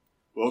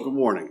Well, good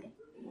morning.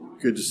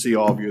 Good to see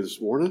all of you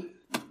this morning.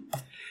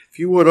 If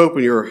you would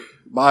open your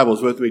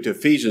Bibles with me to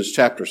Ephesians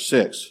chapter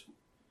 6.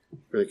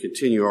 We're going to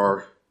continue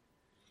our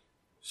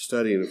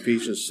study in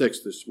Ephesians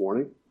 6 this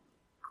morning.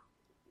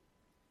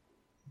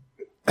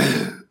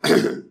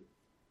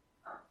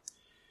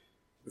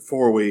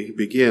 Before we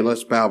begin,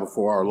 let's bow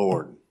before our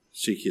Lord and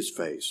seek His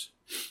face.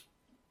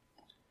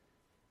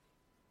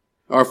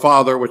 Our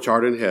Father, which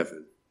art in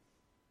heaven,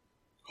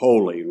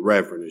 holy and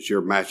reverend is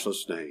your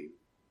matchless name.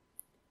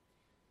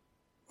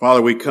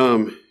 Father, we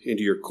come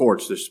into your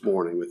courts this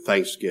morning with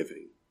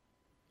thanksgiving.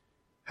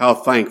 How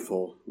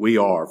thankful we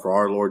are for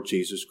our Lord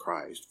Jesus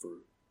Christ, for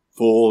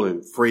full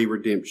and free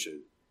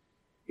redemption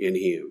in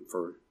Him,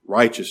 for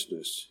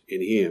righteousness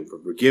in Him, for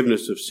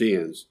forgiveness of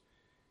sins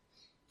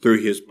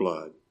through His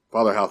blood.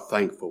 Father, how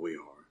thankful we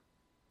are.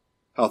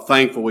 How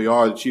thankful we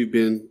are that you've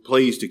been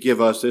pleased to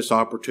give us this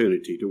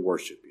opportunity to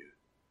worship you.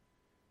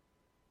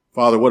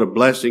 Father, what a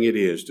blessing it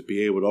is to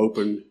be able to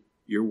open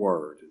your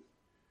word,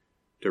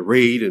 to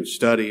read and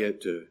study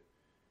it, to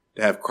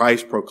have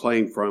Christ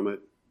proclaimed from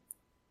it.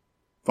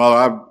 Father,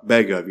 I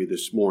beg of you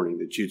this morning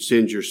that you'd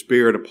send your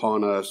Spirit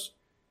upon us,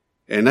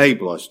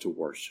 enable us to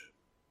worship.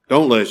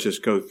 Don't let us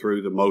just go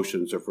through the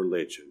motions of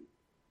religion.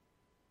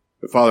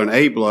 But Father,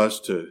 enable us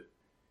to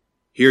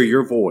hear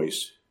your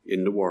voice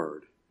in the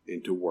word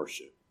and to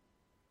worship.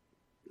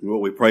 And what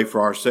we pray for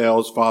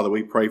ourselves, Father,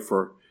 we pray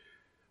for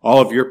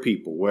all of your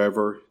people,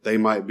 wherever they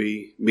might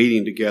be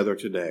meeting together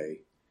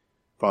today.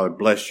 Father,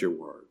 bless your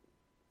word.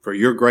 For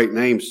your great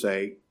name's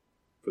sake,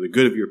 for the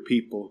good of your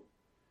people.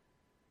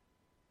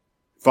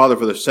 Father,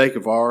 for the sake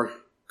of our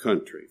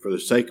country, for the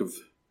sake of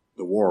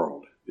the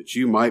world, that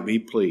you might be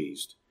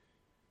pleased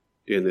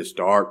in this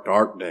dark,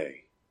 dark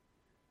day.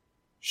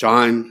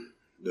 Shine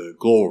the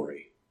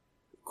glory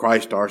of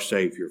Christ our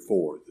Savior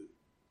forth.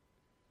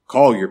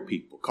 Call your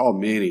people, call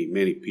many,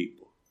 many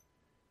people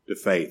to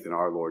faith in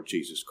our Lord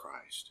Jesus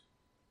Christ.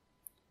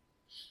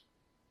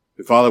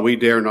 And Father, we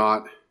dare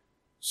not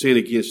sin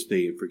against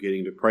thee in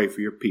forgetting to pray for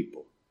your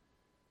people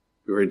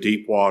who are in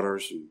deep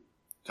waters and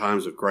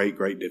times of great,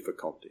 great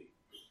difficulty.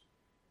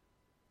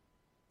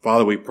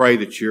 Father, we pray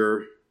that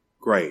your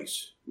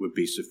grace would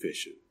be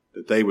sufficient,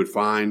 that they would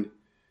find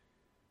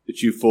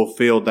that you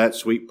fulfilled that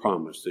sweet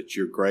promise that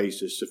your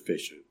grace is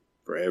sufficient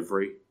for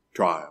every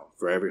trial,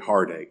 for every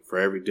heartache, for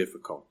every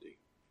difficulty.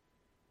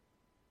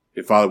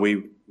 And Father,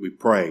 we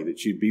pray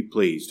that you'd be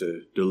pleased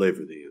to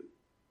deliver them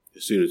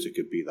as soon as it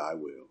could be thy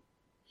will.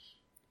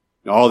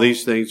 And all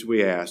these things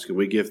we ask, and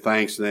we give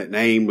thanks in that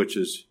name which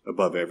is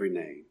above every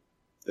name,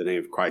 the name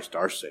of Christ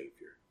our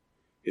Savior.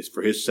 It's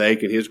for his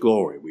sake and his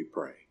glory we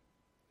pray.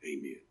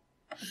 Amen.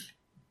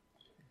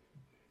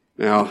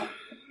 Now,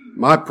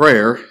 my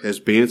prayer has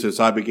been, since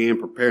I began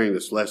preparing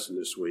this lesson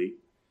this week,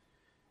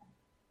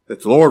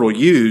 that the Lord will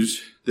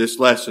use this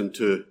lesson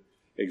to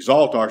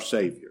exalt our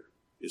Savior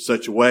in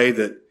such a way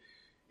that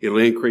it'll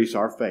increase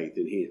our faith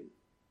in him.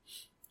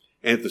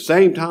 And at the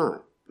same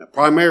time, now,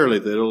 primarily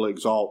that it'll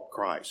exalt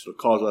Christ. It'll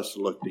cause us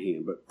to look to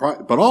him.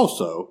 But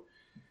also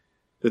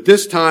that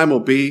this time will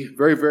be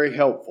very, very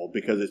helpful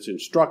because it's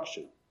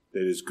instruction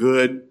that is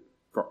good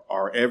for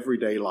our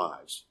everyday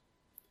lives.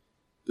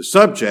 The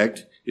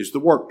subject is the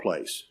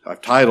workplace.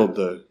 I've titled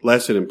the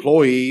lesson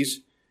Employees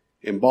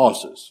and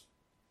Bosses.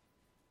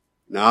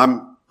 Now,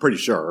 I'm pretty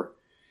sure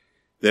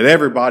that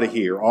everybody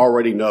here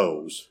already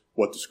knows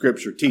what the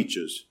Scripture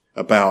teaches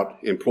about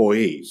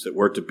employees, that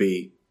we're to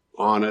be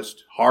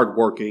honest,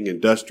 hardworking,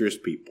 industrious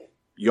people.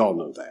 You all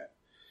know that.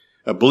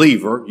 A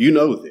believer, you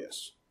know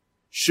this,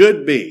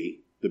 should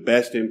be the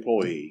best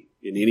employee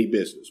in any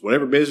business.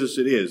 Whatever business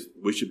it is,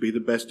 we should be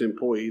the best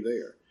employee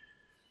there.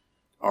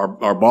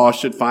 Our boss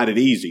should find it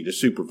easy to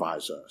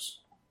supervise us.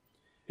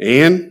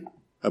 And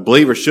a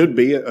believer should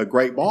be a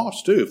great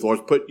boss too. If the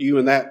Lord's put you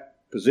in that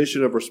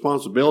position of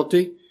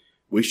responsibility,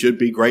 we should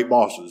be great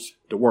bosses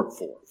to work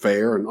for,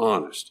 fair and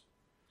honest.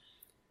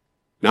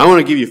 Now, I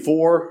want to give you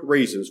 4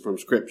 reasons from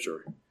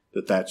Scripture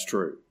that that's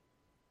true.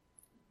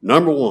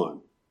 Number 1,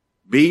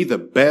 be the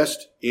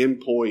best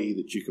employee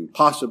that you can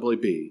possibly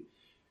be.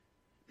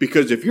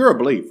 Because if you're a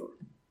believer,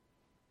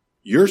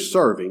 you're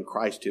serving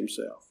Christ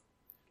himself.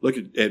 Look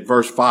at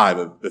verse 5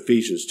 of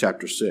Ephesians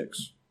chapter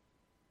 6.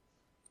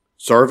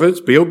 Servants,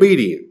 be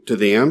obedient to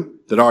them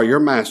that are your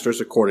masters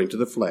according to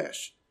the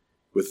flesh,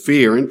 with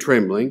fear and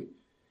trembling,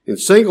 and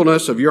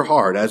singleness of your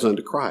heart as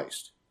unto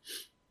Christ.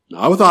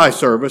 Not with eye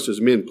service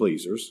as men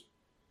pleasers,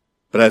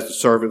 but as the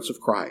servants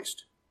of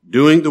Christ,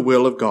 doing the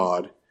will of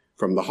God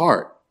from the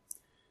heart.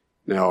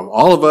 Now,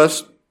 all of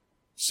us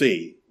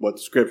see what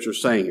the Scripture is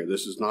saying here.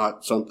 This is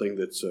not something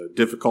that's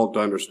difficult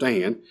to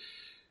understand.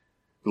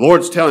 The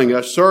Lord's telling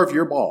us, serve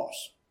your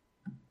boss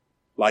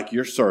like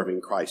you're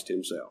serving Christ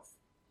himself.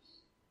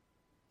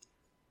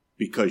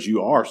 Because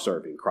you are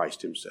serving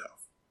Christ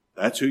himself.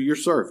 That's who you're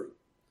serving.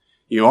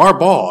 You know, our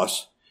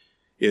boss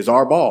is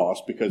our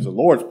boss because the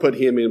Lord's put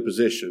him in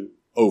position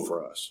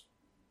over us.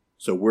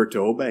 So we're to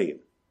obey him.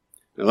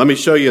 Now let me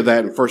show you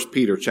that in 1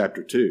 Peter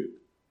chapter 2.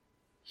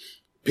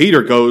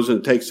 Peter goes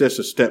and takes this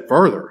a step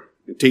further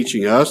in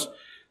teaching us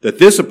that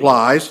this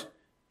applies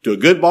to a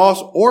good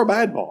boss or a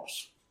bad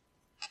boss.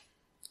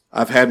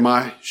 I've had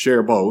my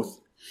share of both.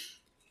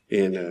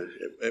 And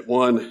at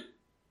one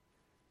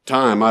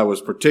time, I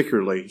was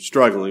particularly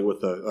struggling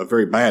with a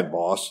very bad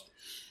boss.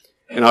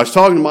 And I was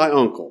talking to my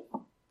uncle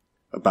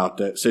about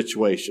that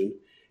situation.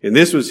 And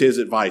this was his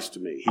advice to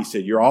me. He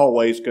said, you're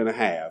always going to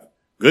have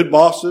good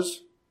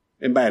bosses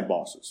and bad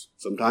bosses.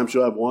 Sometimes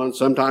you'll have one,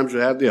 sometimes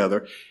you'll have the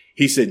other.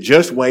 He said,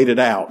 just wait it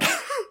out.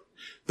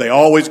 They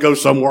always go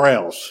somewhere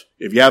else.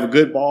 If you have a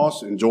good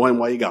boss, enjoy him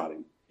while you got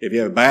him. If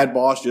you have a bad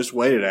boss, just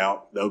wait it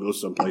out. They'll go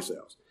someplace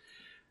else.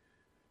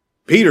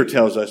 Peter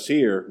tells us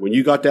here, when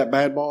you got that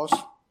bad boss,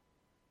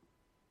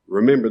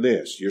 remember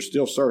this, you're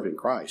still serving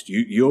Christ.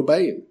 You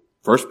obey him.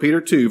 1 Peter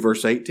 2,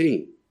 verse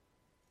 18.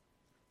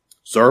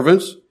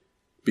 Servants,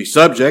 be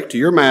subject to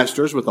your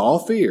masters with all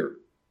fear,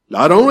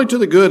 not only to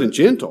the good and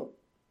gentle,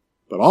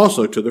 but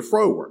also to the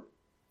froward.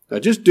 Now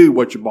just do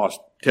what your boss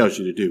tells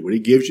you to do. What he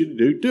gives you to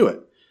do, do it.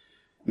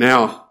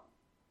 Now,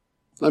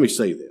 let me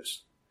say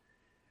this.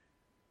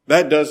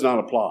 That does not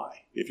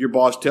apply. If your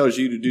boss tells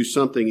you to do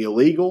something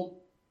illegal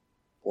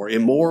or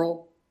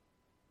immoral,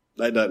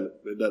 it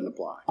doesn't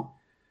apply.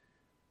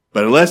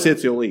 But unless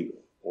it's illegal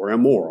or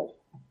immoral,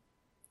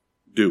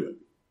 do it.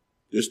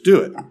 Just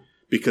do it.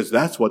 Because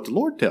that's what the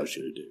Lord tells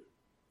you to do.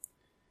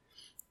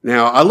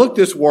 Now, I looked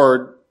this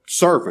word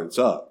servants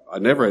up. I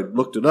never had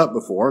looked it up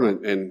before,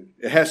 and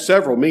it has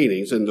several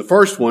meanings. And the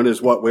first one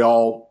is what we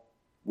all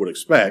would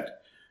expect.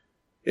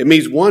 It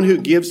means one who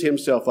gives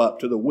himself up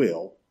to the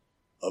will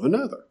of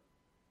another.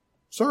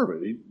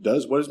 Servant. He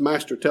does what his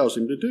master tells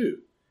him to do.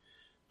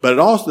 But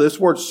this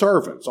word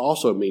servants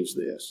also means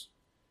this.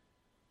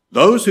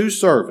 Those whose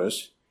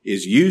service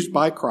is used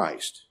by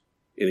Christ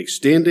in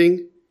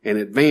extending and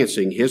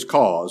advancing his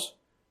cause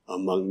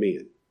among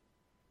men.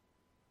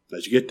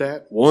 Did you get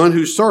that? One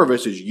whose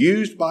service is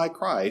used by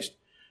Christ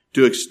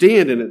to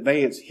extend and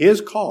advance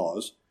his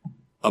cause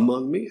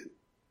among men.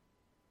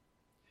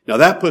 Now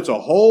that puts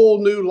a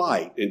whole new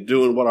light in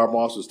doing what our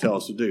bosses tell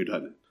us to do,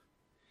 doesn't it?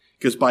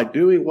 Because by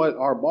doing what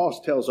our boss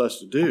tells us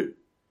to do,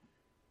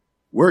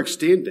 we're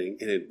extending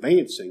and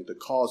advancing the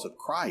cause of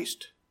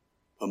Christ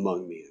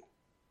among men.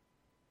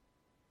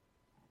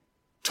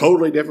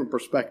 Totally different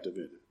perspective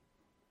in it.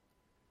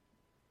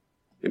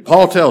 And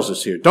Paul tells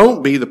us here,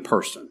 don't be the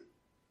person.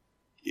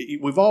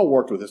 We've all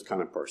worked with this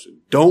kind of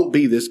person. Don't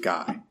be this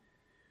guy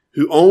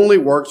who only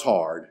works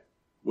hard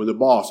when the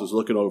boss is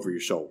looking over your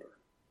shoulder.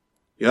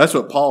 You know, that's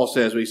what Paul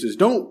says when he says,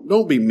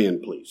 don't be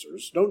men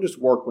pleasers. Don't just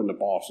work when the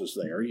boss is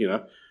there, you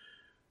know.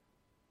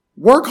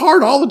 Work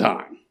hard all the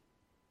time.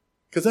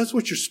 Because that's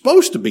what you're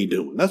supposed to be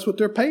doing. That's what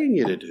they're paying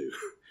you to do.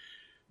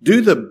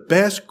 Do the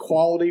best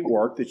quality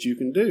work that you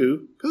can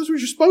do, because that's what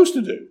you're supposed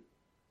to do.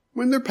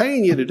 When they're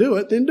paying you to do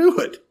it, then do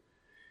it.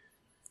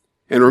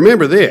 And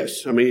remember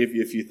this. I mean,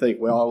 if you think,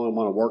 well, I don't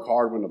want to work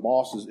hard when the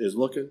boss is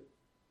looking.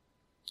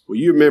 Well,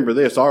 you remember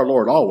this. Our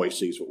Lord always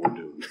sees what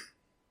we're doing.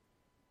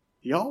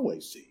 He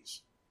always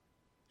sees.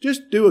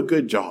 Just do a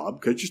good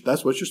job, because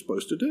that's what you're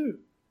supposed to do.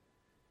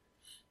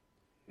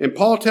 And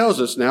Paul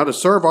tells us now to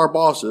serve our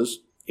bosses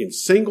in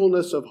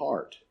singleness of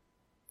heart.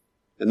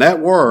 And that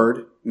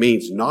word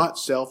means not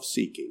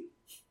self-seeking.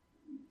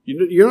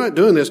 You're not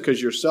doing this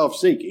because you're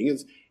self-seeking.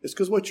 It's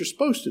because what you're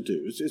supposed to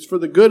do. It's for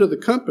the good of the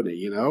company,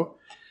 you know.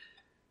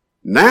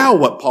 Now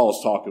what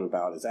Paul's talking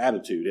about is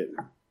attitude, isn't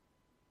it?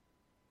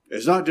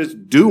 It's not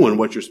just doing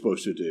what you're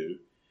supposed to do.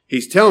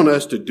 He's telling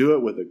us to do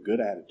it with a good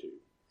attitude.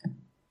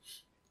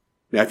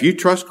 Now, if you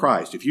trust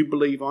Christ, if you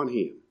believe on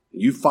him,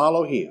 and you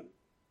follow him,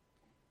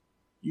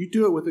 you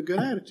do it with a good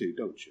attitude,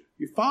 don't you?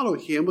 You follow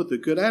him with a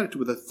good attitude,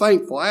 with a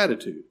thankful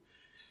attitude.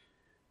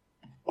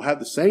 Well, have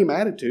the same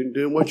attitude in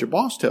doing what your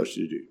boss tells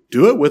you to do.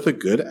 Do it with a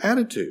good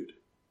attitude.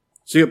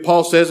 See what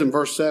Paul says in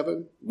verse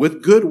 7?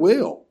 With good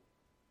will,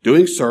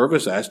 doing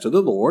service as to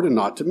the Lord and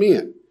not to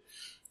men.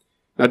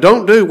 Now,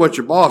 don't do what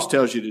your boss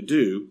tells you to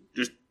do,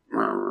 just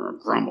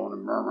grumbling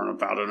and murmuring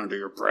about it under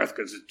your breath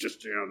because it's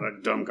just,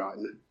 that dumb guy.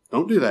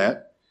 Don't do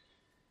that.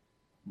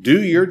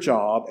 Do your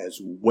job as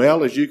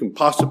well as you can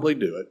possibly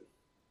do it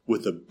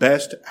with the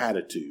best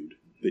attitude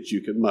that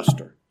you can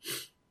muster.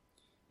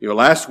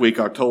 Last week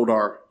I told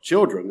our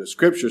children that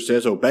Scripture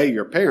says obey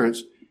your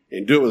parents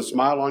and do it with a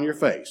smile on your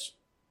face.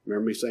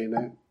 Remember me saying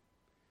that?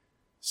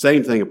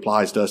 Same thing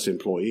applies to us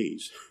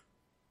employees.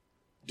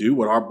 Do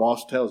what our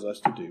boss tells us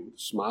to do with a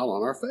smile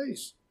on our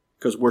face.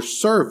 Because we're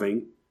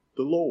serving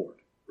the Lord.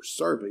 We're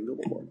serving the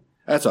Lord.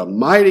 That's a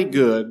mighty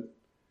good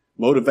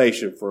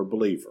motivation for a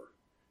believer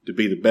to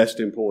be the best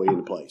employee in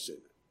the place. Isn't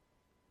it?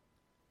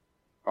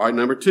 All right,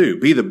 number 2,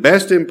 be the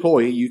best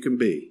employee you can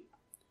be.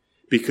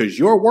 Because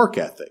your work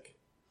ethic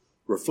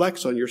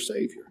reflects on your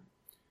Savior.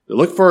 Now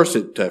look first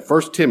at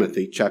 1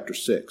 Timothy chapter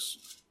 6.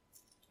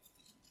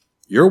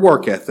 Your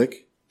work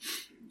ethic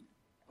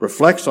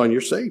reflects on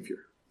your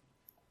Savior.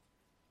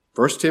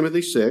 1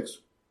 Timothy 6,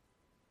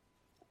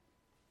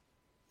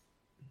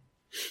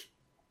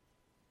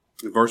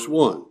 verse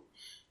 1.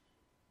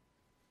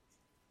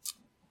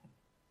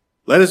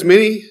 Let as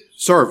many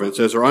servants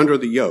as are under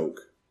the yoke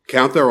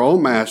count their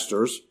own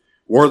masters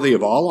worthy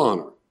of all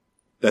honor,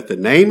 that the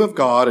name of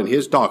God and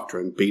his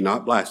doctrine be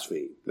not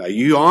blasphemed. Now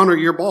you honor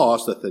your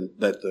boss, that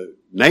the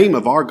name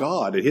of our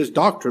God and his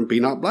doctrine be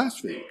not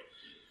blasphemed.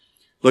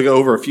 Look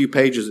over a few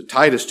pages at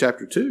Titus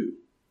chapter 2.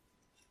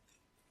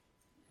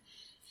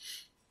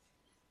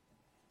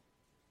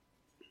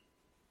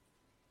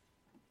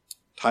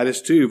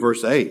 Titus 2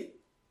 verse 8.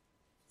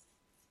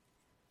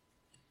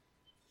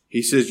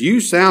 He says,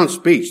 use sound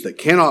speech that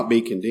cannot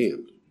be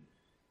condemned,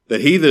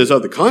 that he that is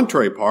of the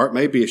contrary part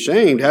may be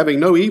ashamed, having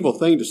no evil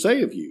thing to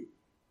say of you.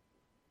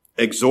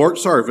 Exhort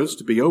servants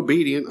to be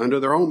obedient unto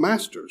their own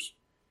masters,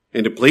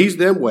 and to please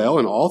them well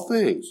in all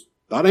things,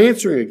 not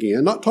answering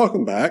again, not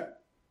talking back,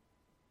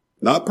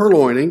 not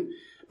purloining,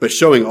 but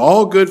showing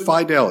all good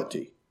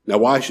fidelity. Now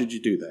why should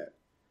you do that?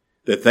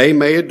 That they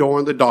may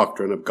adorn the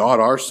doctrine of God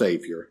our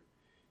Savior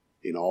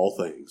in all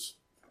things.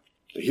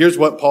 Now here's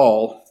what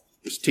Paul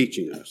is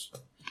teaching us.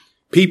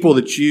 People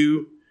that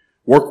you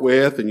work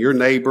with and your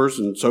neighbors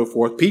and so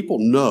forth, people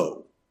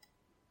know.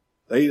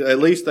 They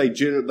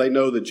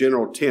know the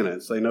general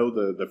tenets. They know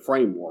the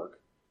framework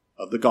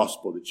of the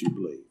gospel that you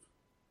believe.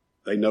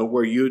 They know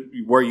where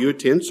you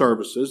attend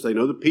services. They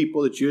know the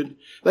people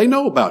they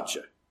know about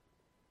you.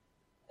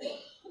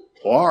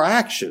 Well, our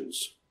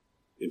actions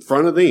in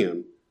front of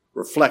them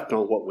reflect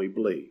on what we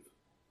believe.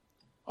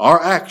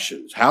 Our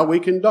actions, how we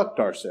conduct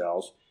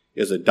ourselves,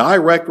 is a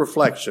direct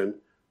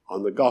reflection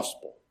on the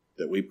gospel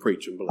that we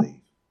preach and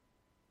believe.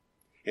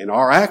 And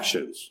our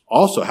actions,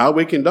 also how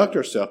we conduct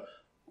ourselves,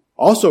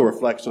 also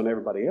reflects on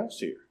everybody else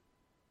here.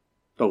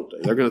 Don't they?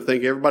 They're going to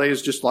think everybody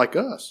is just like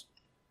us.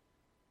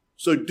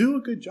 So do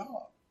a good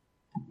job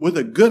with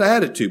a good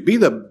attitude. Be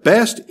the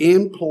best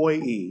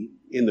employee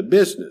in the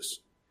business.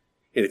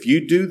 And if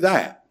you do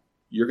that,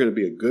 you're going to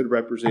be a good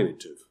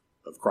representative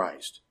of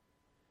Christ.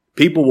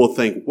 People will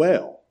think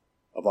well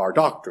of our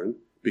doctrine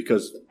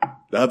because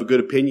they'll have a good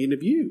opinion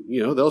of you.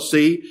 They'll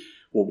see,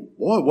 well,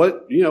 boy,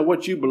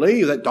 what you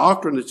believe, that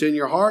doctrine that's in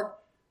your heart,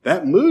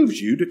 that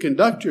moves you to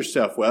conduct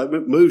yourself well.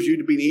 It moves you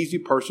to be an easy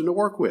person to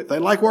work with. They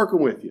like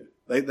working with you.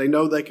 They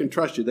know they can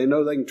trust you. They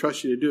know they can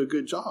trust you to do a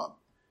good job.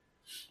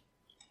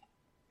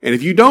 And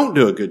if you don't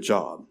do a good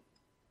job,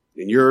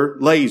 and you're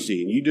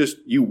lazy, and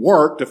you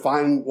work to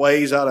find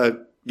ways out of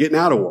getting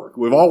out of work.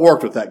 We've all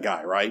worked with that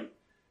guy, right?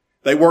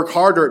 They work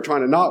harder at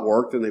trying to not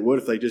work than they would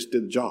if they just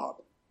did the job.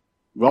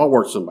 We've all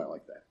worked with somebody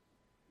like that.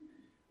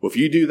 Well, if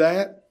you do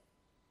that,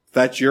 if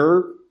that's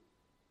your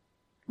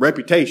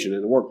reputation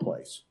in the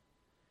workplace,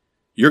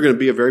 you're going to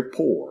be a very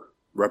poor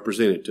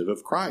representative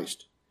of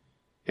Christ.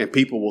 And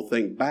people will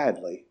think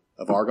badly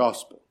of our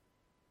gospel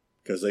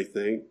because they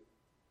think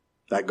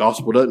that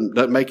gospel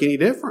doesn't make any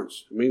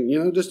difference.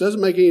 It just doesn't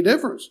make any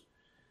difference.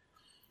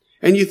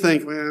 And you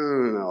think, well,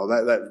 no,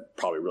 that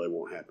probably really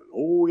won't happen.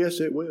 Oh, yes,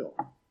 it will.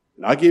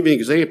 And I'll give you an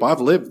example.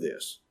 I've lived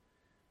this.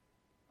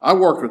 I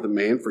worked with a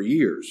man for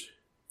years.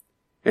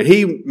 And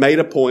he made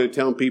a point of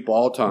telling people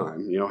all the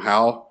time,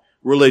 how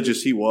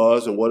religious he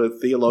was and what a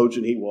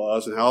theologian he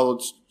was and how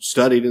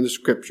studied in the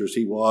scriptures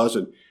he was.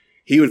 And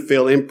he would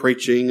fill in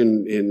preaching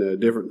and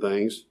different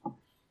things.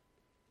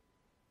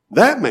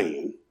 That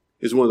man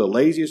is one of the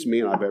laziest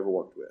men I've ever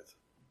worked with.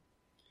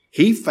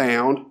 He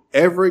found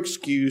every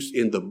excuse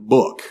in the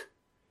book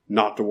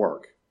not to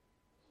work.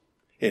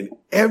 And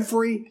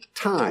every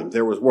time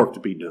there was work to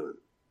be done,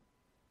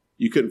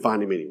 you couldn't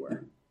find him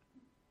anywhere.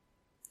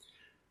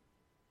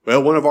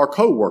 Well, one of our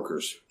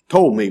co-workers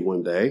told me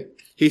one day,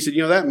 he said,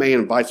 that man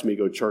invites me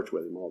to go to church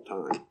with him all the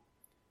time.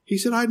 He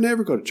said, I'd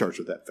never go to church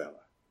with that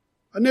fella.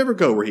 I'd never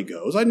go where he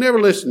goes. I'd never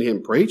listen to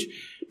him preach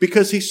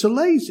because he's so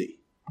lazy.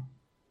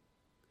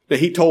 Now,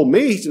 he told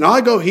me, he said, now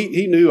I go,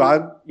 he knew I,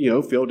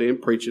 filled in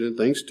preaching and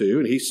things too.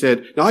 And he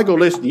said, now I go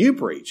listen to you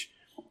preach.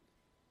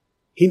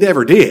 He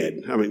never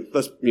did.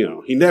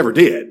 He never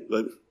did.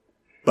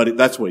 But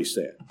that's what he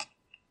said.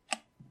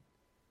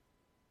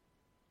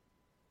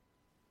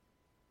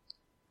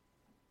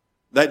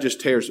 That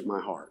just tears at my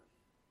heart.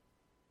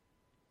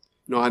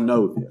 I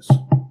know this.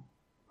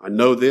 I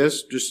know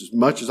this just as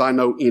much as I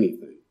know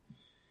anything.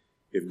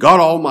 If God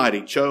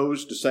Almighty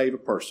chose to save a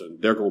person,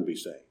 they're going to be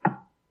saved.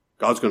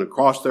 God's going to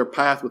cross their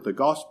path with the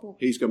gospel.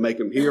 He's going to make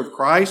them hear of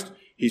Christ.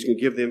 He's going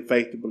to give them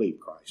faith to believe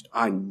Christ.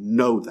 I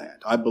know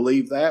that. I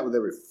believe that with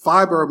every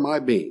fiber of my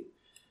being.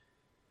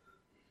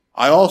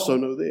 I also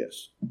know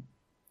this.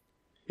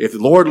 If the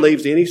Lord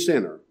leaves any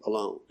sinner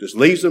alone, just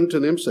leaves them to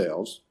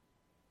themselves,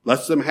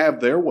 lets them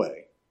have their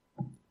way,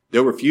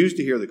 they'll refuse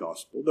to hear the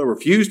gospel. They'll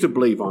refuse to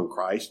believe on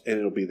Christ, and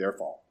it'll be their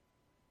fault.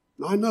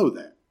 Now, I know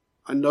that.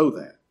 I know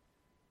that.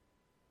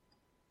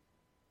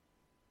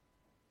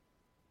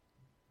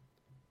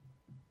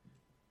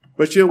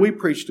 But we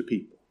preach to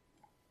people.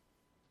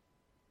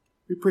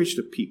 We preach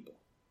to people.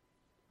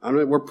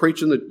 We're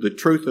preaching the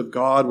truth of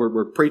God.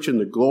 We're preaching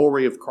the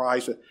glory of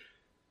Christ.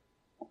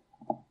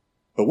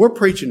 But we're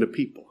preaching to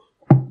people.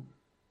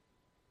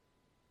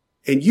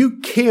 And you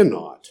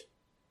cannot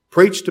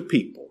preach to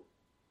people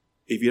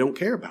if you don't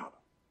care about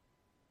them.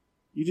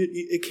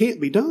 It can't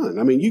be done.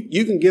 I mean,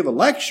 you can give a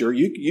lecture,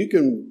 you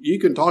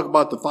can talk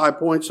about the 5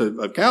 points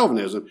of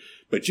Calvinism,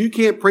 but you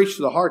can't preach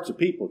to the hearts of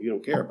people if you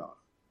don't care about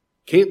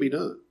it. Can't be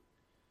done.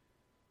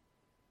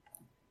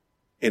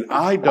 And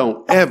I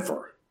don't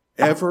ever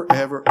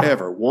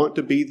want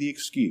to be the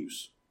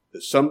excuse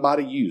that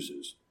somebody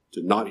uses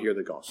to not hear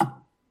the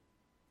gospel.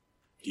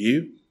 Do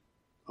you?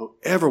 I don't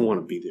ever want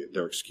to be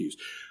their excuse.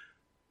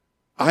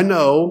 I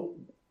know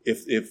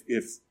if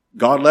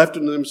God left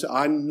it to them,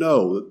 I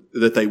know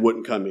that they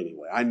wouldn't come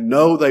anyway. I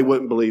know they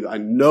wouldn't believe it. I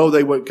know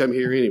they wouldn't come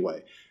here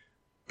anyway.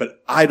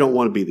 But I don't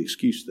want to be the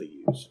excuse they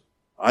use.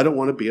 I don't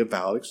want to be a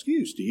valid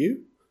excuse. Do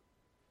you?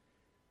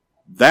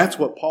 That's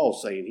what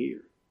Paul's saying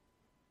here.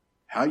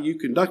 How you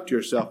conduct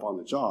yourself on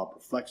the job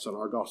reflects on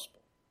our gospel,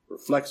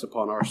 reflects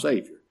upon our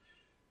Savior.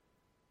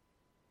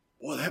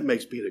 Boy, that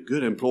makes being a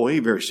good employee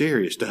very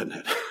serious, doesn't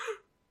it?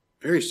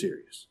 Very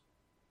serious.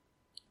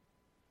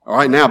 All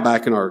right, now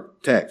back in our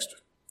text.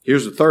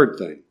 Here's the third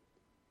thing.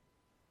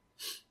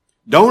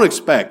 Don't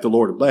expect the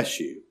Lord to bless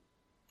you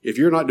if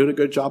you're not doing a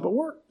good job at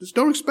work. Just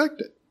don't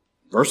expect it.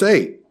 Verse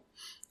 8.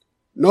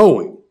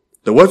 Knowing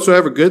that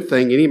whatsoever good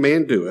thing any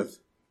man doeth,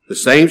 the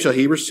same shall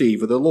he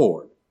receive of the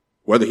Lord,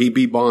 whether he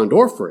be bond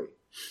or free.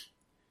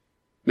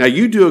 Now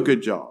you do a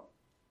good job.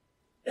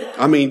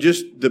 I mean,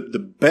 just the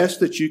best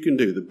that you can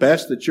do, the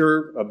best that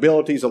your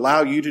abilities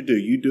allow you to do,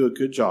 you do a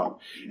good job.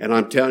 And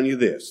I'm telling you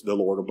this, the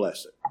Lord will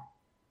bless it.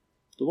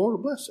 The Lord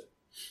will bless it.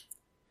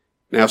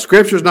 Now,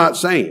 Scripture's not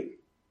saying,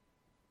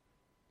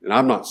 and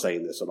I'm not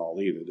saying this at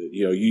all either, that,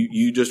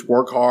 you just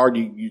work hard,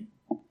 you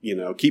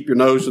keep your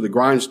nose to the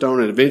grindstone,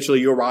 and eventually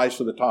you'll rise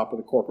to the top of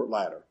the corporate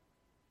ladder.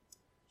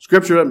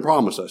 Scripture doesn't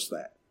promise us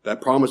that.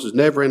 That promise is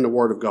never in the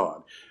Word of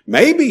God.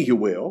 Maybe you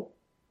will.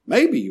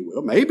 Maybe you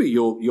will. Maybe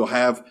you'll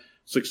have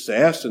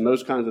success and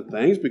those kinds of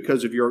things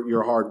because of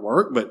your hard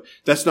work, but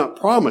that's not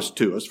promised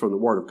to us from the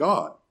Word of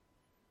God.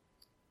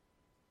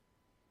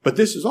 But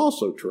this is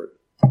also true.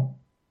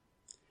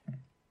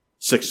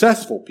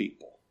 Successful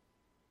people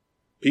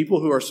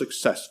who are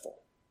successful,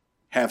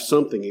 have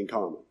something in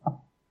common.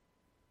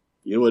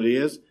 You know what it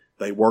is?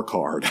 They work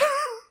hard.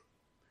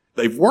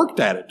 They've worked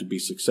at it to be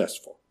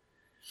successful.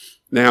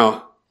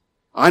 Now,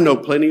 I know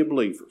plenty of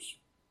believers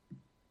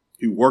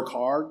who work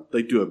hard.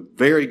 They do a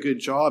very good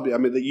job. I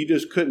mean, you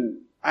just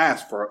couldn't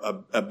ask for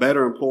a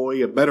better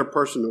employee, a better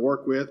person to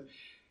work with.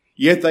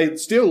 Yet they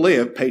still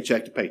live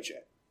paycheck to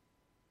paycheck.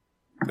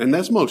 And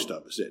that's most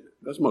of us, isn't it?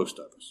 That's most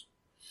of us.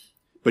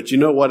 But you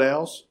know what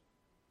else?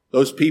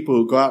 Those people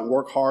who go out and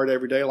work hard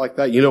every day like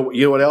that, you know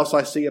what else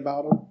I see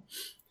about them?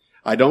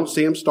 I don't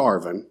see them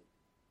starving,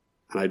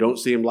 and I don't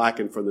see them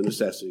lacking for the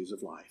necessities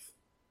of life.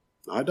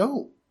 I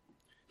don't.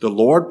 The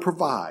Lord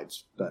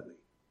provides, doesn't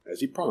He? As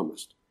He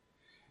promised.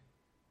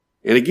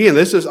 And again,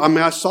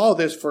 I saw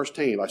this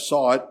firsthand. I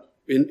saw it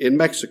in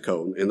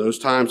Mexico, in those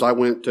times I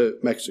went to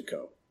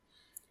Mexico.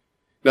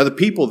 Now, the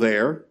people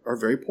there are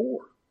very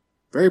poor.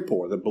 Very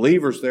poor. The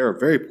believers there are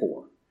very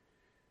poor.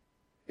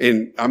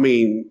 And, I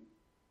mean,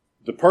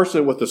 the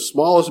person with the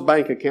smallest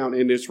bank account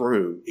in this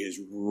room is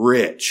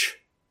rich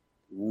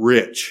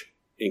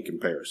in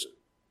comparison.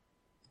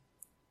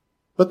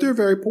 But they're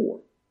very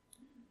poor.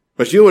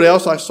 But you know what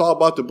else I saw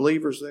about the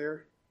believers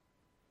there?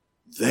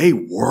 They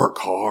work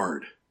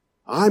hard.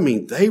 I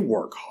mean, they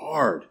work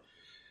hard.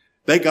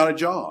 They got a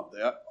job.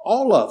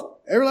 All of them.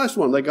 Every last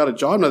one, they got a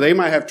job. Now, they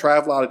might have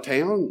traveled out of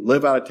town,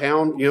 live out of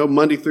town,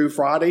 Monday through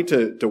Friday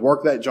to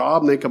work that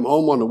job and then come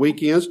home on the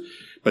weekends.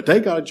 But they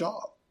got a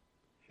job.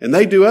 And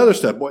they do other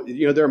stuff.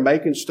 They're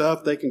making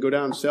stuff. They can go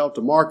down and sell it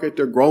to market.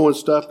 They're growing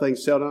stuff. They can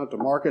sell it out to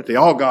market. They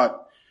all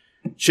got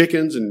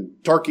chickens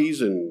and turkeys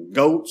and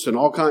goats and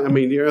all kinds.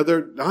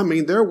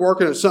 They're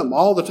working at something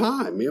all the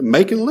time,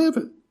 making a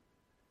living.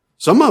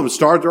 Some of them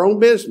started their own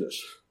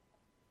business.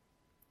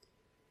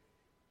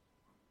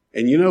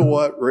 And you know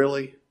what,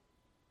 really?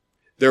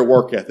 Their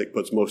work ethic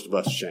puts most of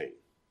us to shame.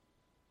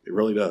 It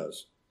really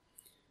does.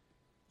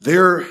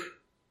 The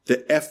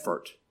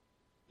effort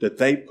that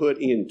they put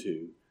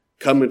into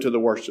coming to the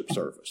worship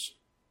service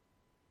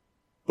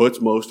puts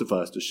most of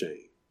us to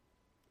shame.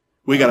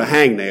 We got a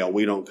hangnail,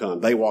 we don't come.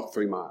 They walk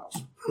 3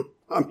 miles.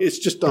 It's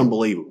just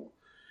unbelievable.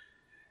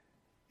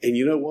 And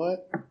you know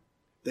what?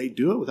 They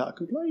do it without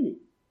complaining.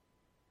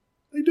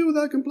 They do it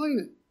without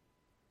complaining.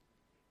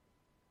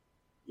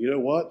 You know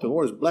what? The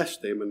Lord has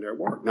blessed them in their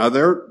work. Now,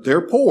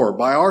 they're poor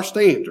by our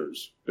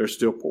standards. They're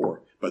still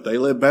poor. But they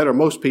live better than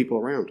most people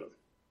around them.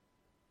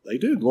 They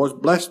do. The Lord's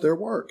blessed their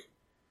work.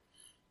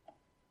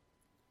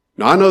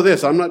 Now, I know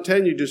this. I'm not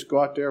telling you just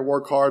go out there and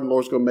work hard and the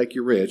Lord's going to make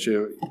you rich.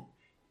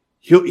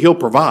 He'll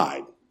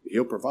provide.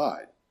 He'll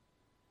provide.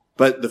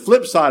 But the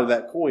flip side of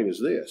that coin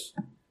is this.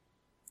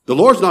 The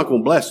Lord's not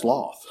going to bless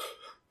sloth.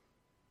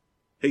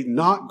 He's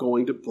not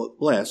going to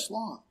bless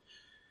sloth.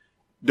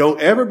 Don't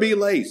ever be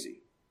lazy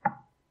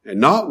and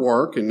not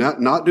work and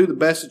not do the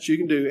best that you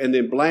can do and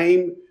then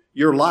blame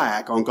your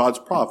lack on God's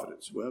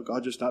providence. Well,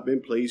 God just not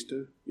been pleased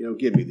to,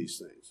 give me these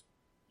things.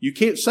 You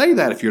can't say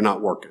that if you're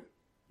not working.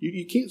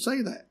 You can't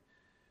say that.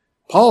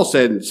 Paul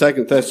said in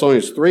 2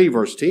 Thessalonians 3,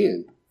 verse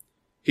 10,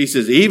 He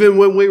says, even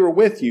when we were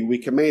with you, we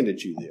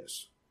commanded you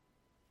this.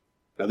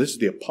 Now this is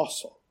the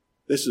apostle.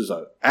 This is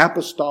an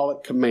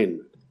apostolic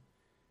commandment.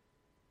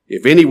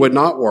 If any would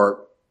not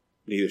work,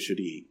 neither should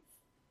he eat.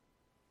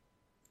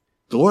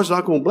 The Lord's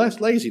not going to bless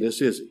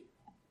laziness, is he?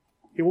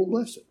 He won't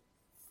bless it.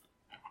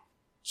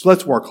 So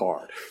let's work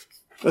hard.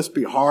 Let's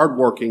be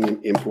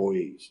hard-working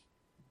employees.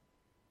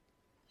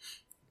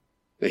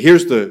 Now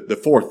here's the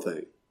fourth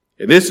thing.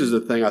 And this is the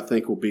thing I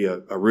think will be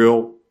a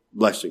real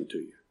blessing to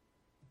you.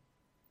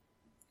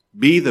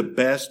 Be the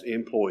best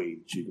employee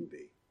that you can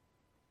be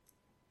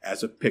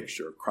as a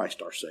picture of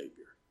Christ our Savior.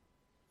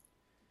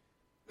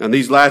 Now, in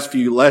these last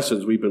few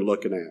lessons we've been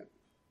looking at,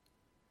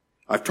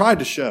 I've tried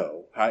to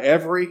show how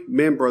every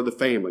member of the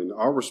family,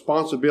 our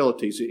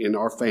responsibilities in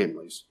our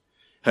families,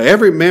 how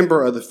every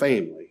member of the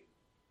family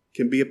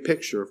can be a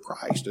picture of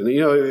Christ. And,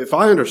 if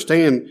I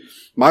understand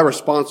my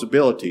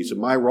responsibilities and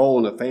my role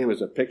in the family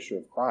as a picture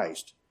of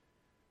Christ,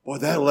 boy,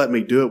 that'll let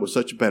me do it with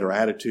such a better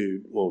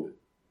attitude, won't it?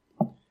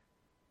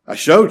 I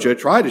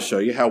tried to show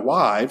you how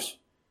wives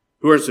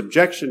who are in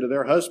subjection to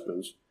their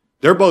husbands,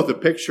 they're both a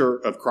picture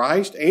of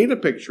Christ and a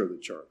picture of the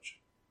church.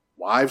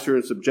 Wives who are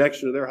in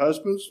subjection to their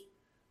husbands,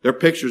 they're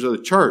pictures of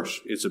the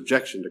church in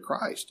subjection to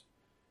Christ.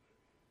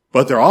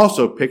 But they're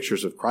also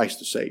pictures of Christ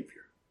the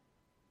Savior,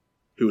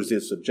 who was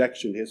in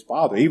subjection to his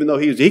Father. Even though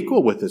he was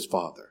equal with his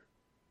Father,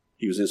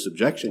 he was in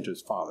subjection to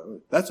his Father.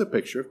 That's a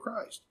picture of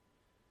Christ.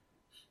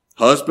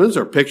 Husbands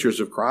are pictures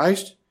of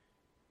Christ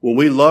when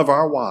we love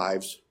our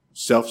wives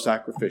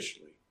self-sacrificially.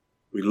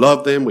 We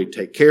love them, we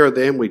take care of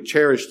them, we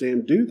cherish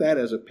them. Do that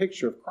as a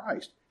picture of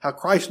Christ, how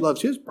Christ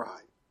loves his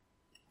bride.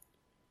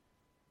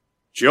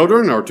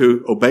 Children are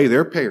to obey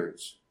their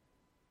parents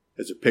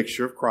as a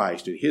picture of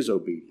Christ in his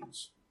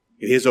obedience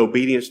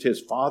to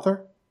his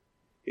Father,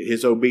 in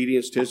his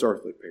obedience to his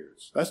earthly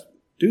parents.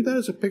 Do that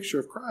as a picture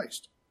of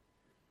Christ.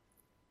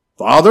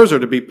 Fathers are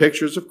to be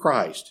pictures of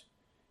Christ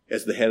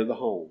as the head of the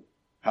home.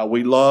 How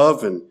we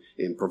love and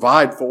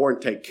provide for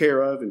and take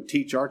care of and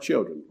teach our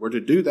children. We're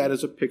to do that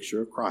as a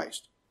picture of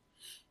Christ.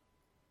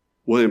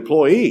 Well,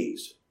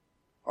 employees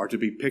are to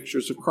be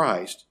pictures of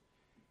Christ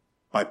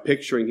by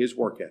picturing his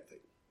work ethic.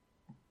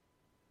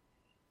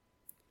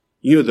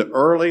 The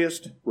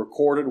earliest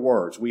recorded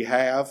words we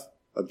have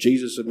of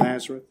Jesus of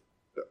Nazareth,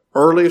 the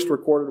earliest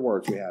recorded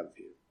words we have of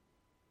him.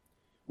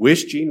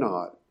 Wist ye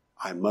not,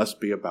 I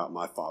must be about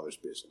my Father's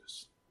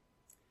business.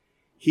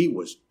 He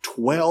was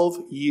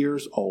 12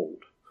 years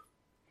old.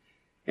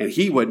 And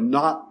he would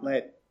not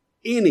let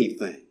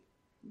anything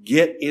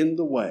get in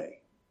the way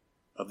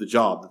of the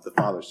job that the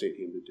Father sent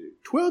him to do.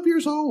 12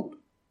 years old.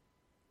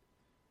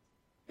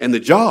 And the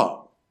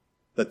job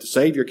that the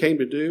Savior came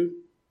to do,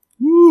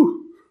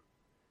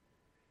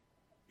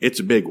 it's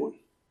a big one.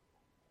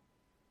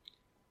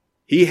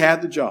 He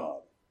had the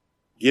job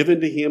given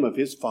to him of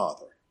his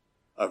Father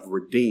of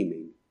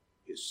redeeming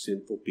his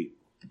sinful people.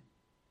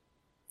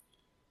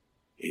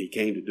 And he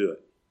came to do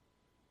it.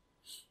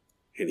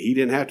 And he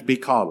didn't have to be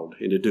coddled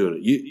into doing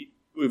it.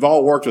 We've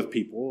all worked with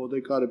people.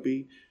 They got to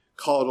be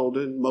coddled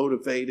and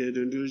motivated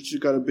and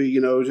just got to be,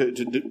 to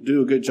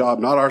do a good job.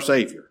 Not our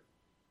Savior.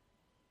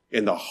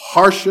 In the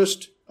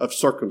harshest of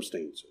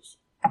circumstances,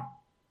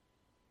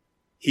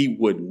 he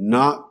would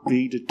not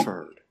be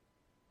deterred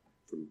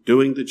from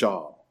doing the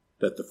job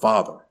that the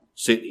Father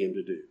sent him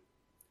to do.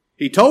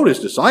 He told his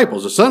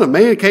disciples, the Son of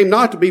Man came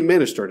not to be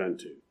ministered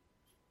unto.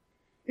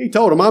 He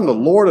told them, I'm the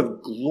Lord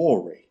of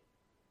glory.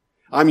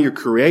 I'm your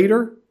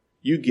creator.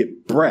 You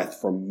get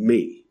breath from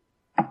me.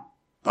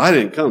 I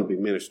didn't come to be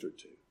ministered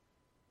to.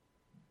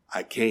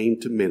 I came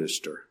to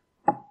minister.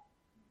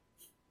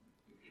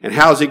 And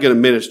how's he going to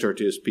minister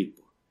to his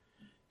people?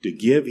 To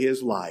give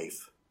his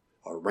life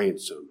a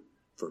ransom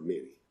for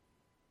many.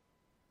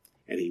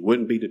 And he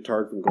wouldn't be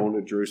deterred from going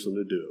to Jerusalem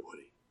to do it, would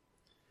he?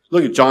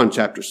 Look at John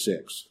chapter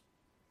 6.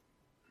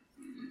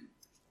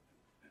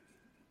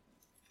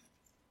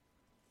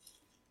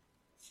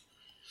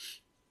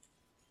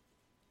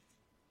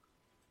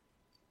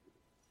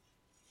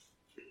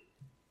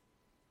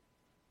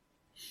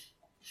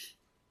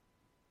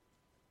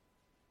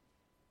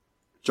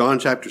 John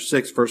chapter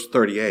 6, verse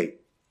 38.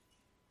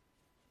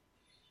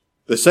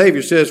 The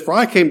Savior says, for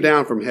I came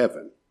down from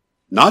heaven,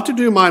 not to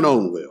do mine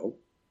own will,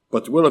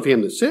 but the will of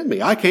him that sent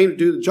me. I came to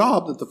do the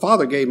job that the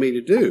Father gave me to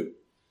do.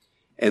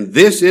 And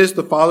this is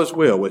the Father's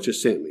will which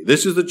has sent me.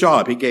 This is the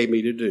job he gave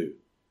me to do.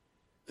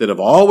 That of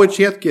all which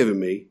he hath given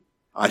me,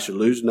 I should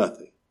lose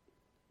nothing,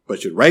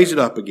 but should raise it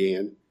up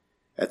again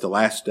at the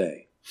last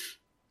day.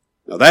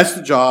 Now that's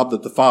the job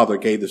that the Father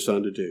gave the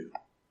Son to do.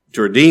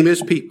 To redeem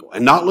his people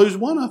and not lose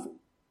one of them.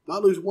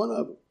 Not lose one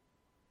of them.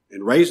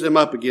 And raise them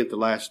up again at the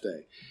last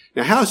day.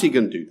 Now, how's he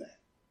going to do that?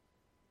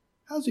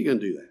 How's he going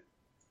to do that?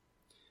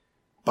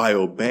 By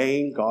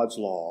obeying God's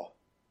law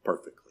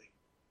perfectly.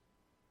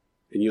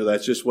 And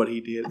that's just what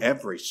he did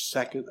every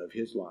second of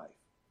his life.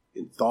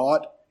 In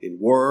thought, in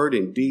word,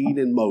 in deed,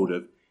 in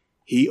motive,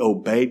 he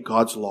obeyed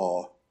God's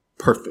law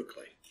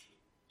perfectly.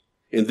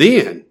 And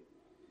then,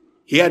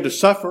 he had to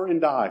suffer and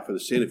die for the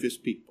sin of his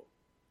people.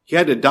 He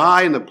had to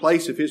die in the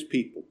place of his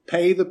people,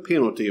 pay the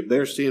penalty of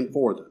their sin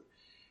for them.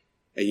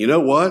 And you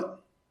know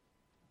what?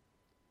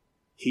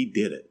 He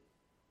did it.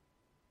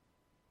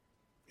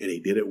 And he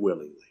did it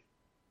willingly.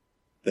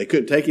 They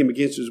couldn't take him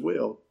against his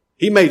will.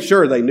 He made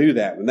sure they knew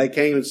that. When they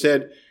came and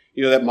said,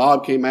 that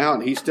mob came out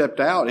and he stepped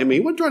out. I mean, he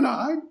wasn't trying to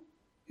hide.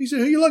 He said,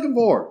 who are you looking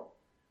for?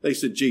 They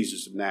said,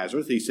 Jesus of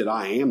Nazareth. He said,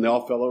 I am. They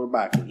all fell over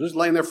backwards, just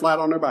laying there flat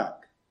on their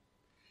back.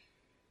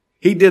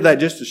 He did that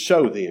just to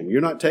show them, you're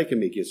not taking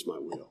me against my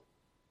will.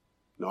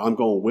 No, I'm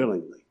going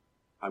willingly.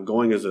 I'm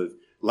going as a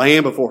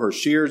lamb before her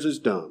shears is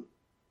done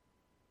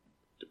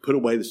to put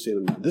away the sin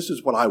of man. This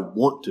is what I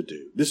want to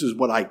do. This is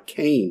what I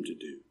came to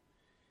do.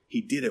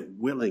 He did it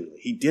willingly.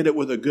 He did it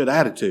with a good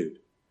attitude.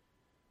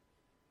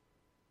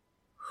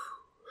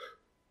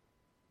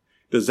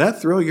 Does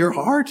that thrill your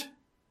heart?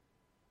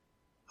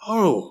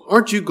 Oh,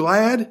 aren't you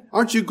glad?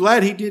 Aren't you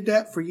glad he did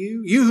that for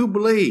you? You who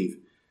believe.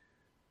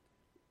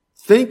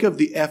 Think of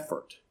the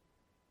effort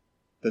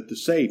that the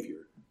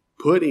Savior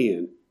put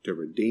in to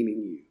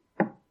redeeming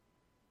you.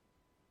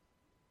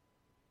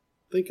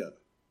 Think of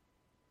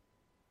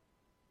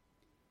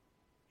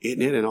it.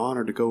 Isn't it an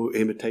honor to go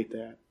imitate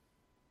that?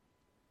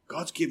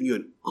 God's giving you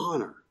an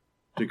honor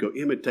to go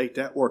imitate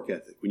that work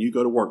ethic when you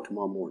go to work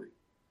tomorrow morning.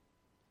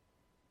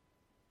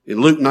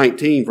 In Luke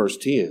 19, verse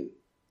 10,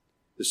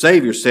 the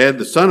Savior said,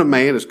 the Son of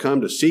Man has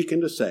come to seek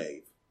and to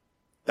save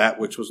that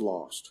which was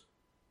lost.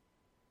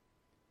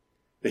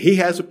 Now, he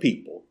has a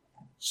people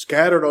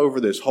scattered over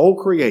this whole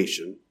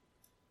creation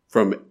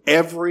from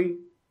every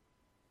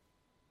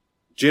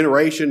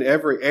generation,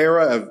 every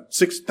era of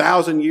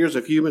 6,000 years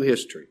of human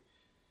history.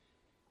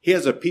 He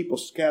has a people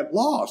scattered,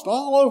 lost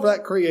all over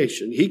that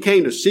creation. He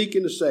came to seek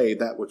and to save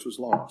that which was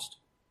lost.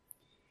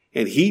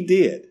 And he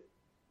did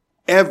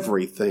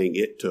everything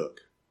it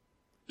took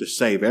to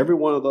save every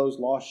one of those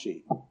lost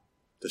sheep,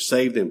 to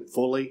save them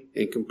fully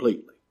and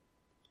completely.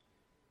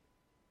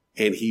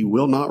 And he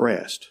will not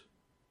rest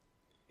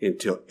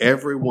until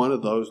every one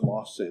of those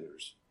lost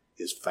sinners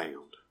is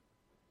found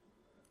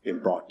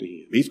and brought to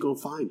him. He's going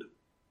to find them.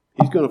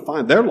 He's going to find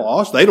them. They're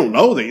lost. They don't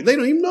know. They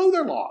don't even know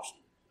they're lost.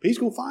 He's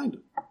going to find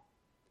them.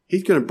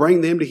 He's going to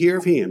bring them to hear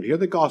of him, to hear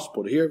the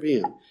gospel, to hear of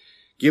him.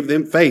 Give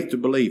them faith to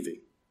believe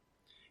him.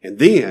 And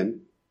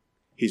then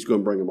he's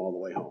going to bring them all the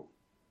way home.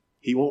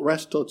 He won't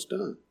rest till it's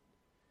done.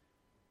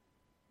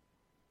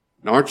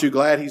 Now, aren't you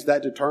glad he's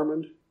that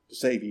determined to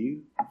save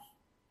you?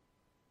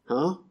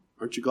 Huh?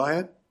 Aren't you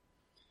glad?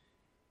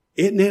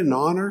 Isn't it an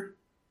honor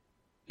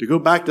to go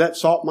back to that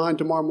salt mine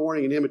tomorrow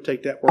morning and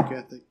imitate that work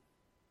ethic?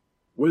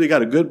 Whether you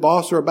got a good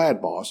boss or a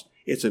bad boss,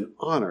 it's an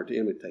honor to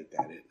imitate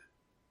that, isn't it?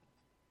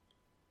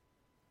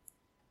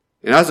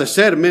 And as I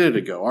said a minute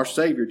ago, our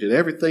Savior did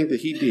everything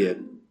that he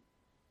did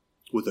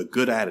with a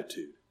good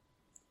attitude.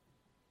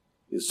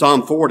 In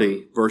Psalm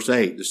 40, verse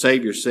 8, the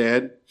Savior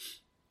said,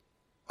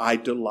 I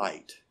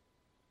delight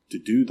to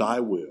do thy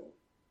will,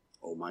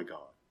 oh my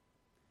God.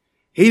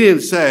 He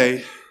didn't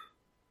say,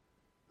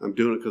 I'm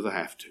doing it because I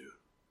have to.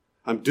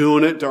 I'm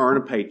doing it to earn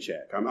a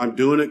paycheck. I'm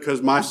doing it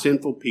because my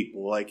sinful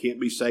people, they can't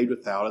be saved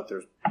without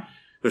it.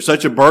 There's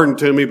such a burden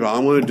to me, but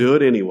I'm going to do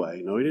it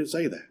anyway. No, he didn't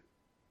say that.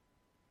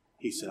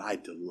 He said, I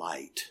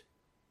delight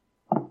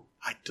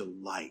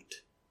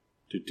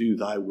to do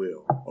thy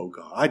will, O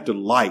God. I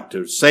delight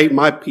to save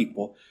my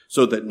people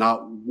so that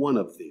not one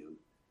of them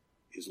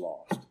is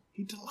lost.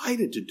 He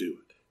delighted to do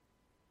it.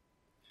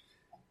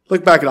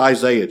 Look back at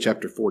Isaiah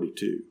chapter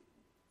 42.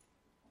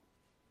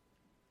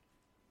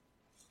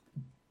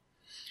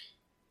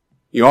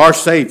 Our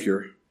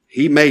Savior,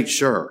 he made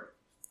sure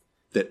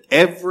that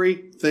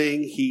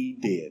everything he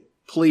did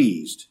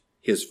pleased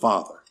his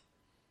Father.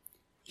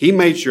 He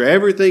made sure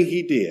everything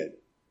he did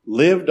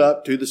lived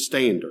up to the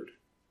standard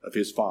of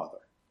his Father.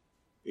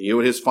 And you know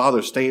what his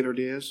Father's standard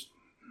is?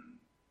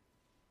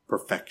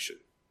 Perfection.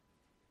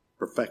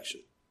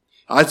 Perfection.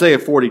 Isaiah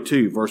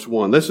 42, verse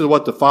 1. This is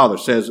what the Father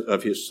says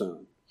of his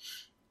Son.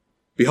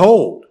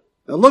 Behold,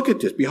 now look at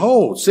this.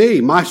 Behold,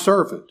 see, my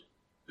servant,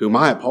 whom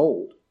I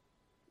uphold,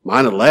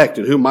 mine elect,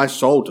 in whom my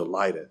soul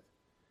delighteth.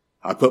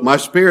 I put my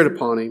spirit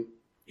upon him.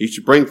 He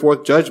shall bring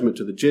forth judgment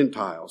to the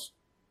Gentiles.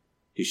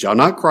 He shall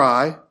not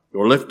cry,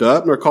 nor lift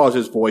up, nor cause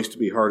his voice to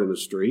be heard in the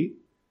street.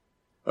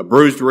 A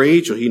bruised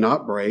reed shall he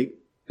not break,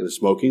 and a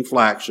smoking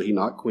flax shall he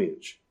not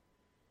quench.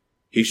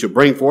 He shall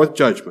bring forth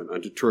judgment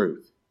unto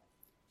truth.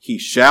 He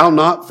shall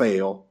not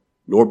fail,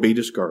 nor be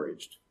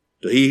discouraged,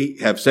 till he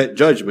have set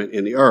judgment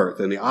in the earth,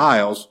 and the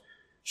isles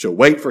shall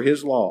wait for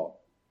his law.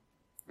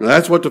 Now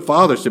that's what the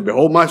Father said.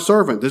 Behold my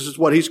servant. This is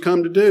what he's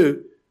come to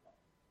do.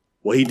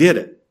 Well, he did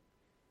it.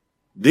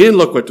 Then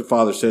look what the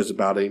Father says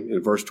about him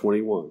in verse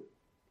 21.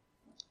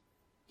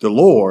 The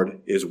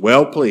Lord is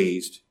well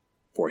pleased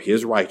for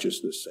his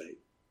righteousness' sake.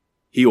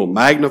 He will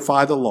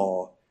magnify the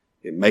law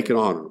and make it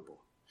honorable.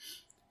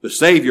 The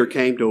Savior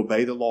came to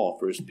obey the law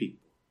for his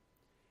people,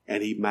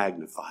 and he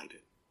magnified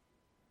it.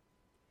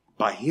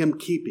 By him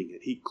keeping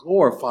it, he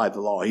glorified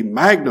the law. He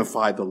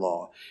magnified the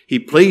law. He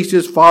pleased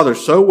his Father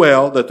so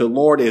well that the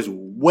Lord is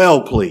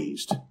well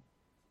pleased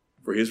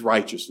for his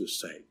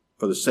righteousness' sake,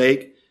 for the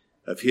sake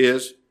of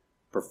his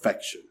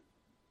perfection.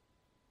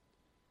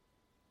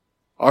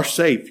 Our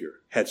Savior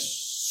had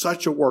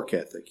such a work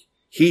ethic.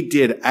 He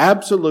did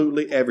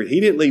absolutely everything.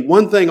 He didn't leave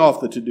one thing off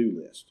the to-do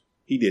list.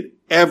 He did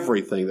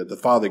everything that the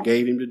Father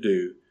gave him to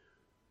do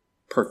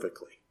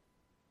perfectly.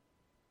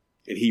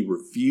 And he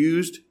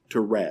refused to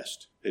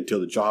rest until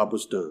the job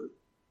was done.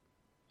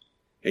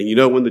 And you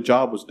know when the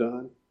job was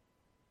done?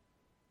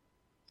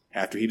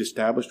 After he'd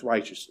established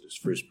righteousness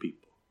for his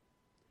people.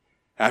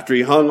 After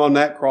he hung on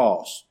that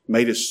cross,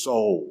 made his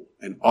soul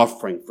an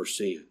offering for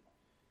sin.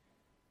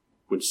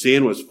 When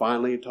sin was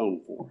finally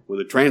atoned for, when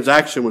the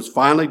transaction was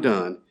finally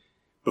done,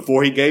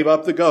 before he gave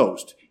up the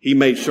ghost, he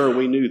made sure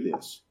we knew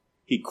this.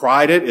 He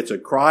cried it. It's a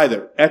cry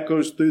that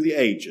echoes through the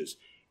ages.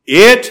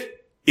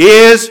 It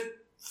is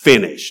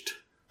finished.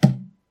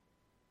 And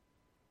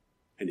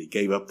he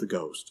gave up the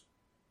ghost.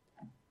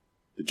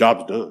 The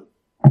job's done.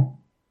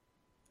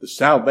 The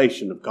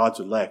salvation of God's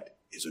elect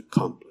is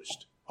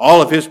accomplished.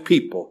 All of his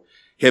people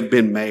have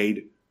been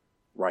made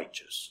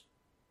righteous.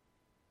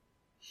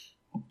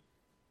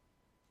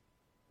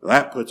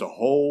 That puts a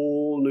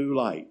whole new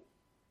light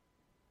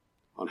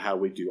on how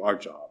we do our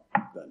job,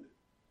 doesn't it?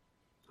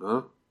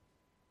 Huh?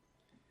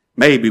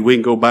 Maybe we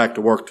can go back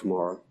to work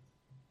tomorrow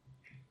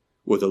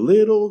with a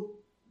little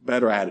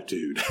better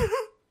attitude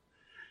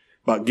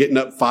about getting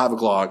up 5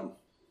 o'clock,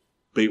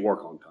 be at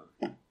work on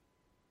time.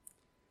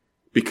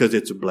 Because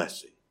it's a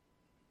blessing.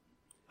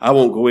 I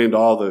won't go into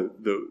all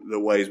the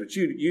ways, but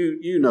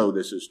you know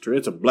this is true.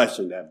 It's a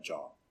blessing to have a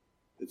job.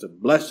 It's a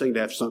blessing to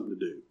have something to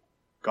do.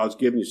 God's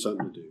given you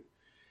something to do.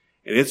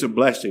 And it's a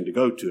blessing to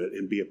go to it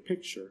and be a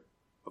picture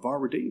of our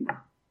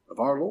Redeemer, of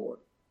our Lord.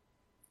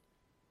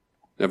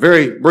 Now,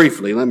 very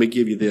briefly, let me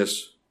give you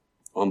this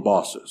on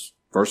bosses.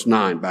 Verse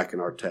 9, back in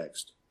our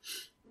text.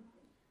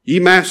 Ye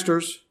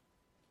masters,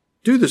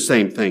 do the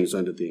same things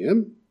unto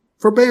them,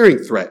 forbearing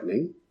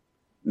threatening,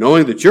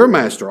 knowing that your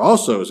master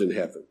also is in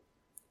heaven.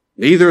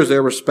 Neither is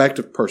there respect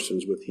of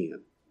persons with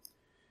him.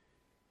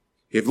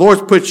 If the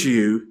Lord's put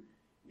you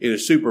in a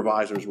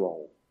supervisor's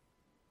role,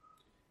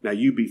 now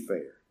you be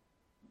fair.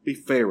 Be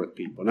fair with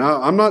people.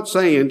 Now, I'm not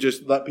saying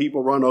just let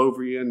people run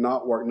over you and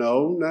not work.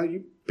 No,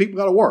 people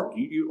got to work.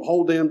 You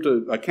hold them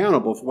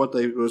accountable for what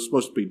they were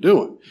supposed to be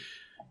doing.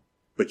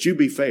 But you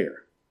be fair.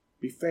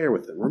 Be fair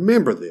with them.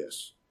 Remember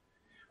this.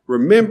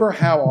 Remember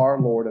how our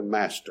Lord and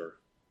Master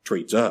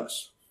treats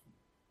us.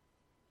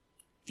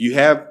 If you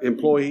have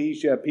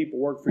employees, you have people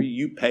work for you,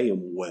 you pay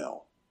them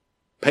well.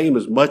 Pay them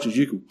as much as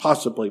you can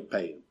possibly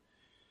pay them.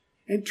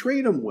 And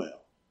treat them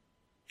well.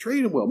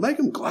 Treat them well. Make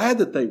them glad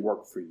that they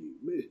work for you.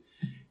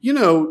 You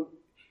know,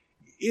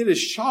 it is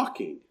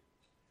shocking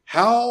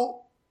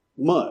how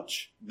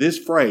much this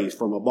phrase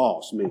from a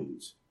boss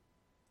means.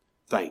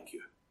 Thank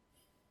you.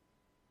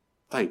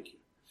 Thank you.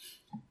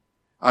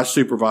 I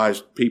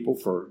supervised people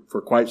for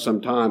quite some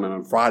time, and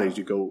on Fridays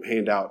you go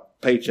hand out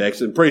paychecks,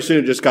 and pretty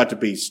soon it just got to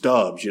be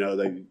stubs. You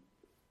know,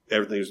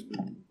 everything's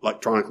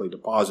electronically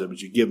deposited,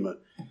 but you give them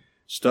a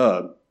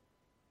stub.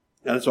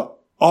 And that's why I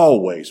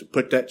always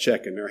put that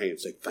check in their hand and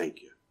say,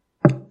 thank you.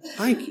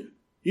 Thank you.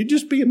 You'd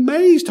just be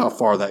amazed how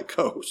far that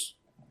goes.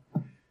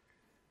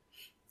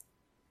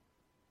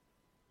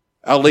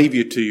 I'll leave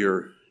you to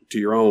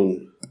your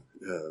own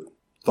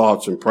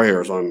thoughts and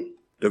prayers on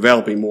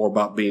developing more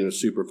about being a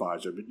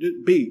supervisor. But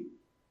be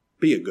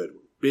a good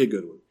one. Be a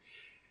good one.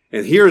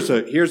 And here's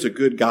a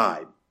good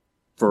guide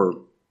for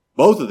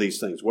both of these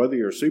things, whether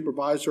you're a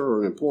supervisor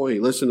or an employee.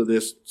 Listen to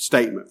this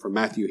statement from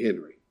Matthew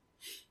Henry.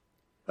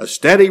 A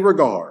steady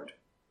regard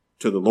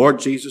to the Lord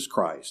Jesus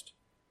Christ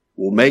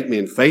will make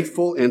men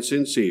faithful and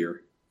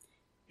sincere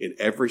in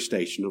every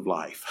station of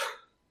life.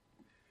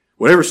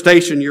 Whatever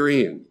station you're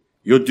in,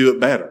 you'll do it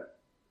better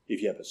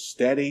if you have a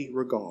steady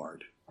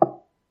regard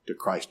to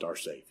Christ our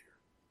Savior.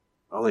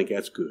 I think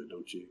that's good,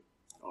 don't you?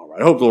 All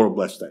right. I hope the Lord will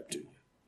bless that too.